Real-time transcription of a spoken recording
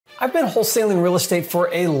I've been wholesaling real estate for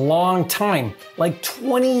a long time, like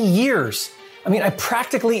 20 years. I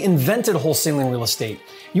practically invented wholesaling real estate.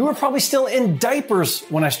 You were probably still in diapers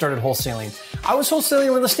when I started wholesaling. I was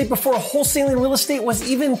wholesaling real estate before wholesaling real estate was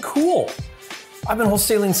even cool. I've been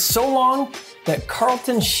wholesaling so long that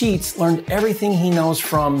Carlton Sheets learned everything he knows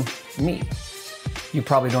from me. You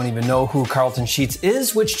probably don't even know who Carlton Sheets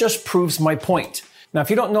is, which just proves my point. Now, if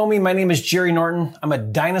you don't know me, my name is Jerry Norton. I'm a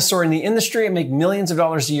dinosaur in the industry. I make millions of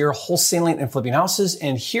dollars a year wholesaling and flipping houses.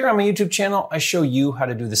 And here on my YouTube channel, I show you how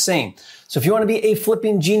to do the same. So if you want to be a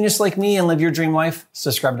flipping genius like me and live your dream life,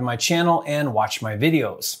 subscribe to my channel and watch my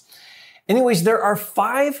videos. Anyways, there are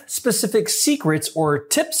 5 specific secrets or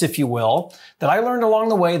tips, if you will, that I learned along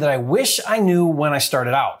the way that I wish I knew when I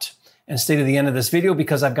started out. And stay to the end of this video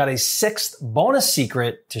because I've got a 6th bonus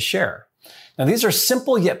secret to share. Now, these are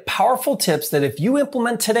simple yet powerful tips that if you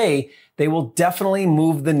implement today, they will definitely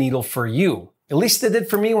move the needle for you. At least they did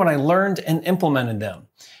for me when I learned and implemented them.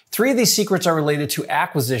 3 of these secrets are related to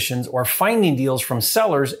acquisitions or finding deals from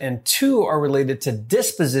sellers, and 2 are related to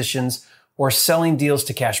dispositions or selling deals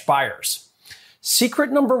to cash buyers.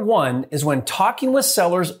 Secret number 1 is when talking with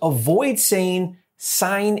sellers, avoid saying,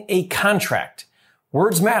 sign a contract.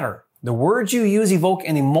 Words matter. The words you use evoke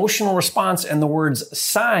an emotional response, and the words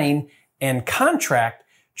sign and contract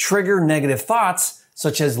trigger negative thoughts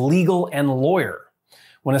such as legal and lawyer.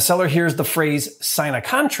 When a seller hears the phrase sign a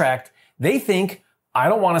contract, they think, I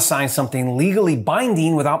don't want to sign something legally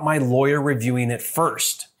binding without my lawyer reviewing it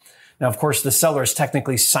first. Now, of course, the seller is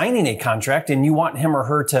technically signing a contract and you want him or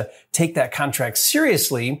her to take that contract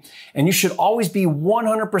seriously, and you should always be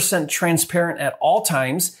 100% transparent at all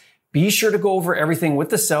times. Be sure to go over everything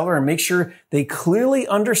with the seller and make sure they clearly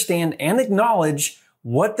understand and acknowledge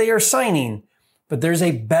what they are signing, but there's a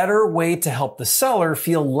better way to help the seller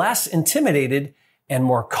feel less intimidated and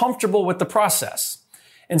more comfortable with the process.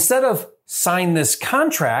 Instead of sign this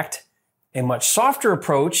contract, a much softer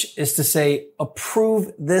approach is to say,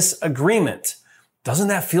 approve this agreement. Doesn't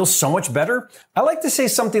that feel so much better? I like to say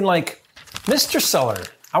something like, Mr. Seller,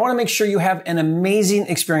 I want to make sure you have an amazing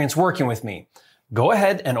experience working with me. Go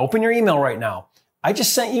ahead and open your email right now. I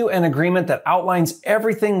just sent you an agreement that outlines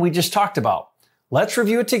everything we just talked about. Let's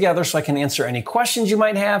review it together so I can answer any questions you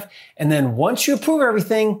might have. And then once you approve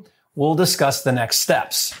everything, we'll discuss the next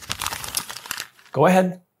steps. Go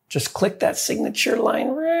ahead. Just click that signature line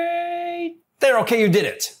right there. Okay, you did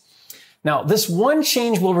it. Now, this one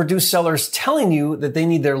change will reduce sellers telling you that they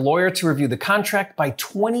need their lawyer to review the contract by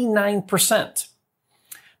 29%.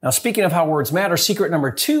 Now, speaking of how words matter, secret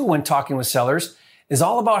number 2 when talking with sellers is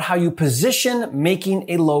all about how you position making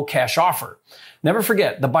a low cash offer. Never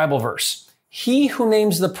forget the Bible verse. He who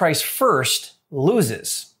names the price first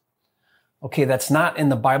loses. Okay, that's not in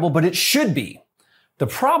the Bible, but it should be. The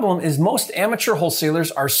problem is most amateur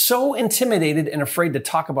wholesalers are so intimidated and afraid to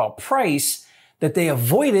talk about price that they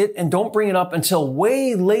avoid it and don't bring it up until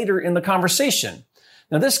way later in the conversation.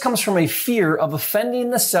 Now, this comes from a fear of offending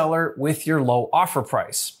the seller with your low offer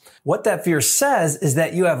price. What that fear says is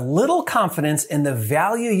that you have little confidence in the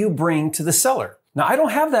value you bring to the seller. Now, I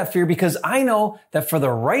don't have that fear because I know that for the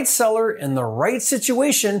right seller in the right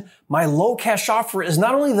situation, my low cash offer is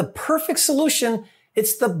not only the perfect solution,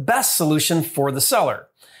 it's the best solution for the seller.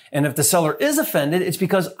 And if the seller is offended, it's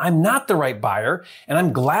because I'm not the right buyer, and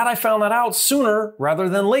I'm glad I found that out sooner rather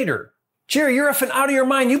than later. Jerry, you're effing out of your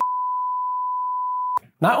mind, you.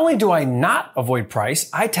 Not only do I not avoid price,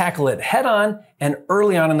 I tackle it head on and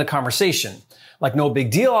early on in the conversation. Like no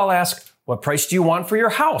big deal, I'll ask, what price do you want for your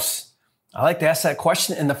house? I like to ask that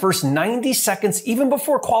question in the first 90 seconds, even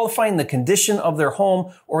before qualifying the condition of their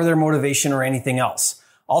home or their motivation or anything else.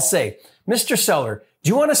 I'll say, Mr. Seller, do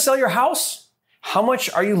you want to sell your house? How much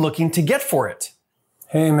are you looking to get for it?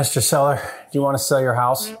 Hey, Mr. Seller, do you want to sell your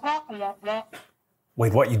house?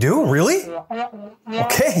 Wait, what, you do? Really?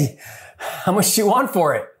 Okay. How much do you want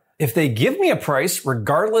for it? If they give me a price,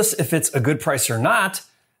 regardless if it's a good price or not,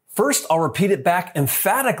 first I'll repeat it back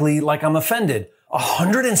emphatically like I'm offended.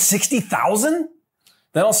 $160,000?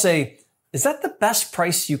 Then I'll say, is that the best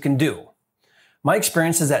price you can do? My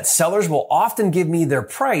experience is that sellers will often give me their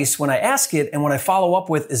price when I ask it, and when I follow up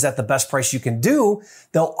with, is that the best price you can do?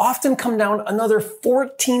 They'll often come down another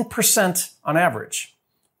 14% on average.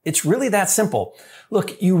 It's really that simple.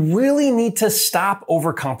 Look, you really need to stop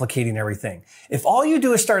overcomplicating everything. If all you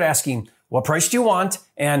do is start asking, what price do you want?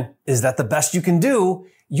 And is that the best you can do?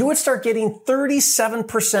 You would start getting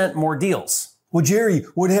 37% more deals. Well, Jerry,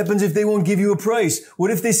 what happens if they won't give you a price? What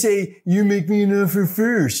if they say, you make me an offer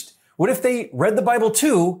first? What if they read the Bible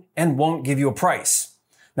too and won't give you a price?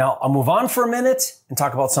 Now, I'll move on for a minute and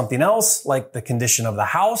talk about something else, like the condition of the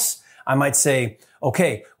house. I might say,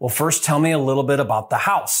 Okay, well, first tell me a little bit about the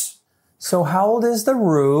house. So how old is the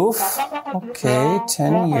roof? Okay,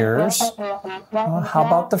 10 years. How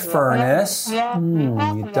about the furnace?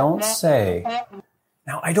 You don't say.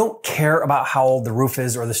 Now, I don't care about how old the roof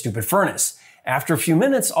is or the stupid furnace. After a few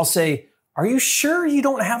minutes, I'll say, are you sure you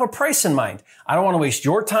don't have a price in mind? I don't want to waste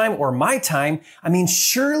your time or my time. I mean,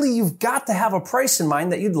 surely you've got to have a price in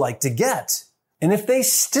mind that you'd like to get. And if they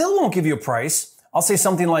still won't give you a price, I'll say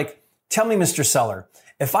something like, tell me, Mr. Seller,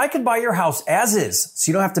 if I could buy your house as is, so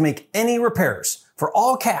you don't have to make any repairs, for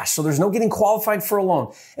all cash, so there's no getting qualified for a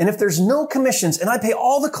loan, and if there's no commissions, and I pay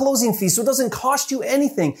all the closing fees, so it doesn't cost you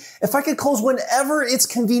anything, if I could close whenever it's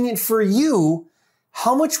convenient for you,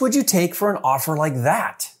 how much would you take for an offer like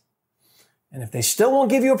that? And if they still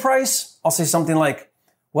won't give you a price, I'll say something like,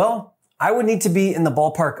 well, I would need to be in the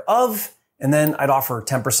ballpark of, and then I'd offer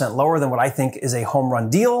 10% lower than what I think is a home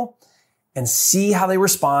run deal, and see how they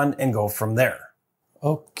respond and go from there.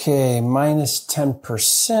 Okay, minus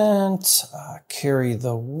 10%, carry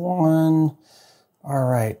the 1. All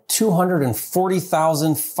right,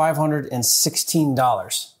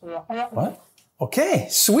 $240,516. What? Okay,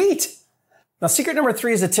 sweet. Now, secret number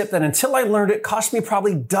 3 is a tip that until I learned it cost me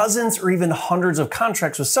probably dozens or even hundreds of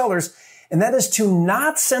contracts with sellers, and that is to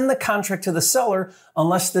not send the contract to the seller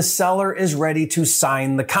unless the seller is ready to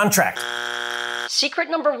sign the contract. Secret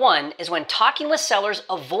number 1 is when talking with sellers,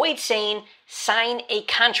 avoid saying, sign a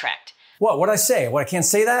contract. What'd I say? I can't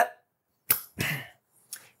say that?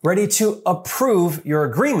 Ready to approve your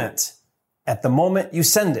agreement at the moment you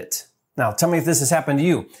send it. Now, tell me if this has happened to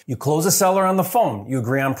you. You close a seller on the phone. You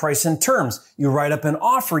agree on price and terms. You write up an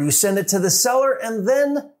offer. You send it to the seller and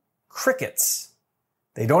then crickets.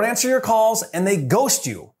 They don't answer your calls and they ghost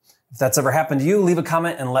you. If that's ever happened to you, leave a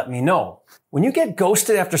comment and let me know. When you get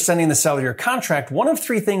ghosted after sending the seller your contract, one of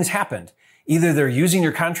 3 things happened. Either they're using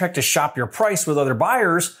your contract to shop your price with other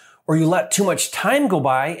buyers, or you let too much time go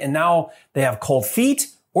by and now they have cold feet,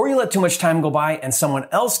 or you let too much time go by and someone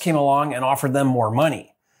else came along and offered them more money.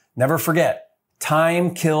 Never forget,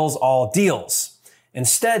 time kills all deals.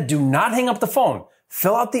 Instead, do not hang up the phone.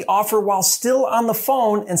 Fill out the offer while still on the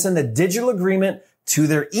phone and send a digital agreement to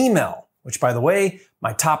their email, which, by the way,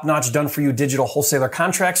 my top-notch done-for-you digital wholesaler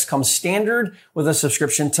contracts come standard with a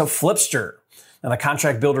subscription to Flipster. Now, the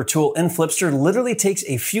contract builder tool in Flipster literally takes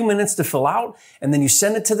a few minutes to fill out, and then you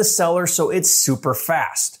send it to the seller, so it's super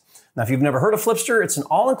fast. Now, if you've never heard of Flipster, it's an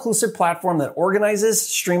all-inclusive platform that organizes,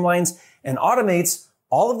 streamlines, and automates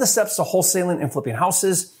all of the steps to wholesaling and flipping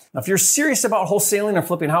houses. Now, if you're serious about wholesaling or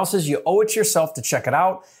flipping houses, you owe it to yourself to check it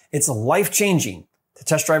out. It's life-changing. To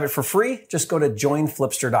test drive it for free, just go to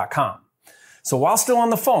joinflipster.com. So while still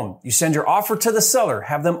on the phone, you send your offer to the seller,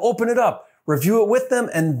 have them open it up, review it with them,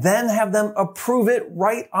 and then have them approve it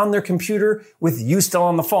right on their computer with you still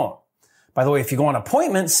on the phone. By the way, if you go on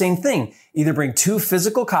appointment, same thing. Either bring 2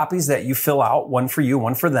 physical copies that you fill out, one for you,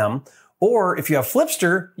 one for them, or if you have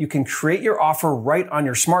Flipster, you can create your offer right on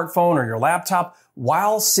your smartphone or your laptop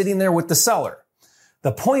while sitting there with the seller.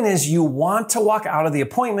 The point is you want to walk out of the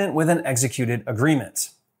appointment with an executed agreement.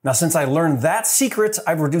 Now, since I learned that secret,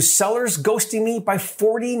 I've reduced sellers ghosting me by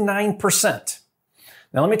 49%.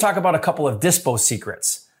 Now, let me talk about a couple of dispo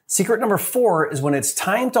secrets. Secret number 4 is when it's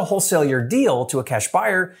time to wholesale your deal to a cash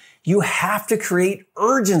buyer, you have to create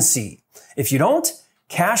urgency. If you don't,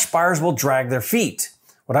 cash buyers will drag their feet.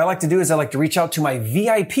 What I like to do is I like to reach out to my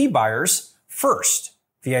VIP buyers first.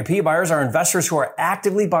 VIP buyers are investors who are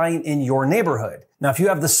actively buying in your neighborhood. Now, if you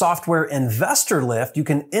have the software Investor Lift, you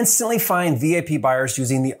can instantly find VIP buyers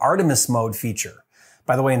using the Artemis mode feature.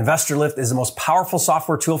 By the way, Investor Lift is the most powerful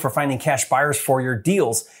software tool for finding cash buyers for your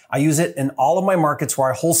deals. I use it in all of my markets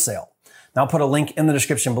where I wholesale. Now, I'll put a link in the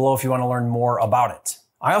description below if you want to learn more about it.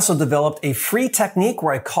 I also developed a free technique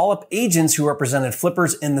where I call up agents who represented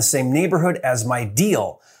flippers in the same neighborhood as my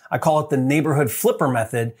deal. I call it the neighborhood flipper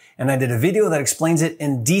method, and I did a video that explains it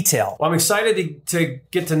in detail. Well, I'm excited to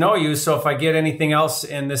get to know you, so if I get anything else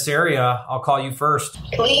in this area, I'll call you first.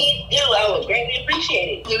 Please do. I would greatly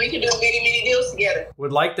appreciate it. So we can do many deals together.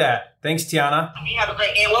 Would like that. Thanks, Tiana. You have a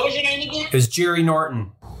great day. What was your name again? It's Jerry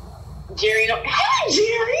Norton. Jerry Norton. Hi,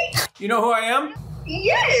 Jerry. You know who I am?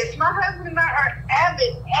 Yes, my husband and I are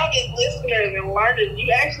avid listeners and learners.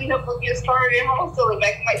 You actually helped us get started in wholesaling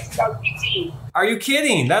back in 2015. Are you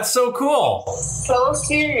kidding? That's so cool. So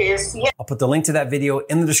serious. Yeah. I'll put the link to that video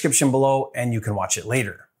in the description below and you can watch it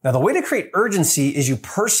later. Now, the way to create urgency is you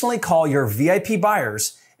personally call your VIP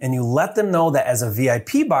buyers and you let them know that as a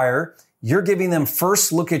VIP buyer, you're giving them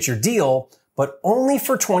first look at your deal, but only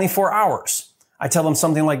for 24 hours. I tell them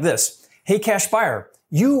something like this. Hey, cash buyer,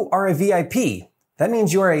 you are a VIP. That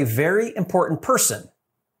means you are a very important person.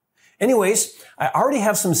 Anyways, I already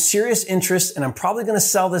have some serious interest and I'm probably going to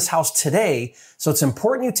sell this house today. So it's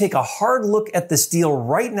important you take a hard look at this deal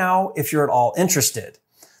right now if you're at all interested.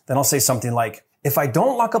 Then I'll say something like, if I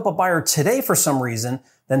don't lock up a buyer today for some reason,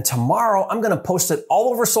 then tomorrow I'm going to post it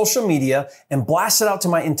all over social media and blast it out to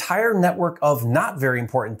my entire network of not very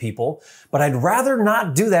important people. But I'd rather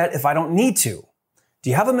not do that if I don't need to. Do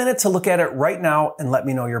you have a minute to look at it right now and let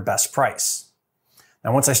me know your best price?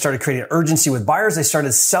 Now, once I started creating urgency with buyers, I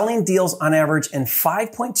started selling deals on average in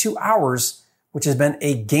 5.2 hours, which has been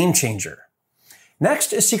a game changer.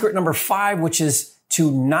 Next is secret number 5, which is to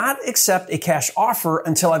not accept a cash offer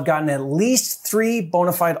until I've gotten at least 3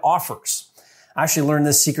 bona fide offers. I actually learned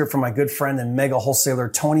this secret from my good friend and mega wholesaler,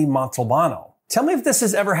 Tony Montalbano. Tell me if this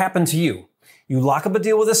has ever happened to you. You lock up a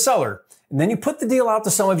deal with a seller, and then you put the deal out to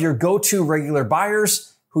some of your go-to regular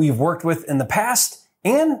buyers who you've worked with in the past,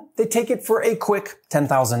 and they take it for a quick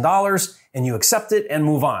 $10,000 and you accept it and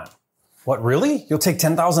move on. What, really? You'll take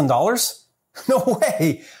 $10,000? No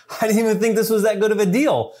way. I didn't even think this was that good of a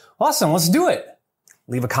deal. Awesome. Let's do it.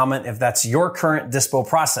 Leave a comment if that's your current dispo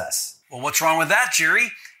process. Well, what's wrong with that,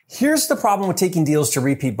 Jerry? Here's the problem with taking deals to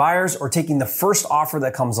repeat buyers or taking the first offer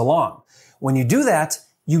that comes along. When you do that,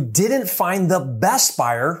 you didn't find the best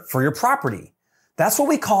buyer for your property. That's what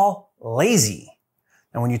we call lazy.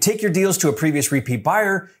 And when you take your deals to a previous repeat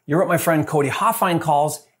buyer, you're what my friend Cody Hoffine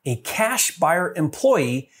calls a cash buyer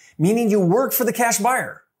employee, meaning you work for the cash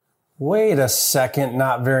buyer. Wait a second,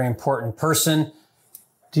 not very important person.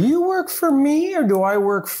 Do you work for me or do I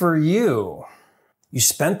work for you? You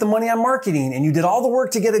spent the money on marketing and you did all the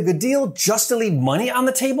work to get a good deal just to leave money on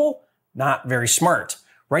the table? Not very smart.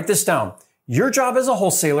 Write this down. Your job as a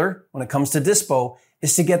wholesaler, when it comes to dispo,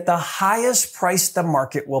 is to get the highest price the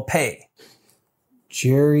market will pay.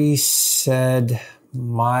 Jerry said,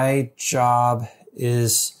 my job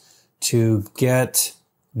is to get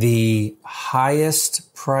the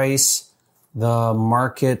highest price the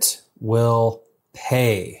market will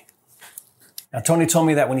pay. Now, Tony told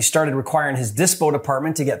me that when he started requiring his dispo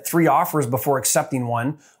department to get 3 offers before accepting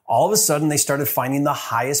one, all of a sudden they started finding the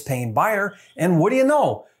highest paying buyer. And what do you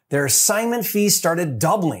know? Their assignment fees started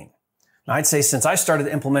doubling. Now, I'd say since I started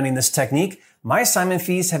implementing this technique, my assignment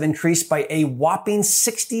fees have increased by a whopping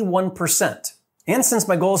 61%. And since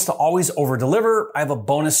my goal is to always over-deliver, I have a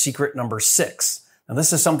bonus secret number 6. Now,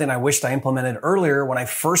 this is something I wished I implemented earlier when I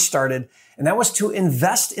first started, and that was to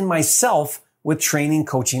invest in myself with training,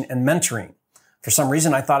 coaching, and mentoring. For some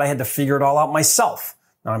reason, I thought I had to figure it all out myself.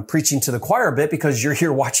 Now, I'm preaching to the choir a bit because you're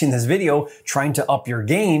here watching this video trying to up your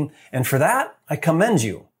game, and for that, I commend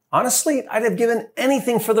you. Honestly, I'd have given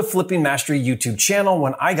anything for the Flipping Mastery YouTube channel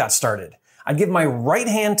when I got started. I'd give my right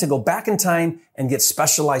hand to go back in time and get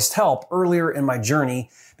specialized help earlier in my journey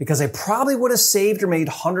because I probably would have saved or made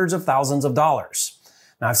hundreds of thousands of dollars.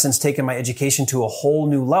 Now, I've since taken my education to a whole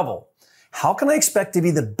new level. How can I expect to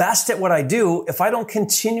be the best at what I do if I don't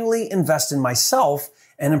continually invest in myself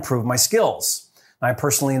and improve my skills? Now, I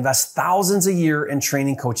personally invest thousands a year in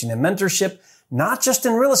training, coaching, and mentorship, not just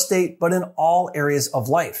in real estate, but in all areas of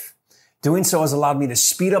life. Doing so has allowed me to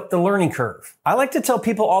speed up the learning curve. I like to tell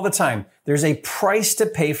people all the time, there's a price to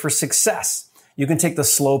pay for success. You can take the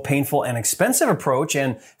slow, painful, and expensive approach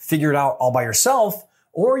and figure it out all by yourself,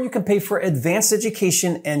 or you can pay for advanced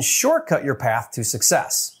education and shortcut your path to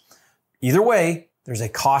success. Either way, there's a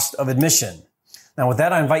cost of admission. Now, with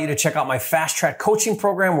that, I invite you to check out my Fast Track coaching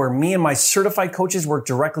program where me and my certified coaches work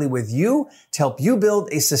directly with you to help you build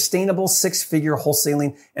a sustainable 6-figure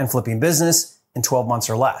wholesaling and flipping business in 12 months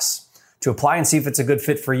or less. To apply and see if it's a good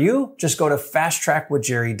fit for you, just go to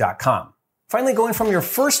fasttrackwithjerry.com. Finally, going from your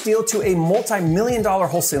first deal to a multi-million-dollar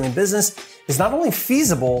wholesaling business is not only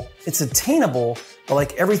feasible, it's attainable, but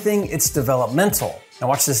like everything, it's developmental. Now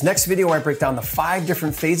watch this next video where I break down the 5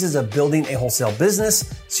 different phases of building a wholesale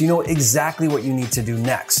business so you know exactly what you need to do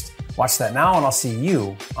next. Watch that now and I'll see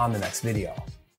you on the next video.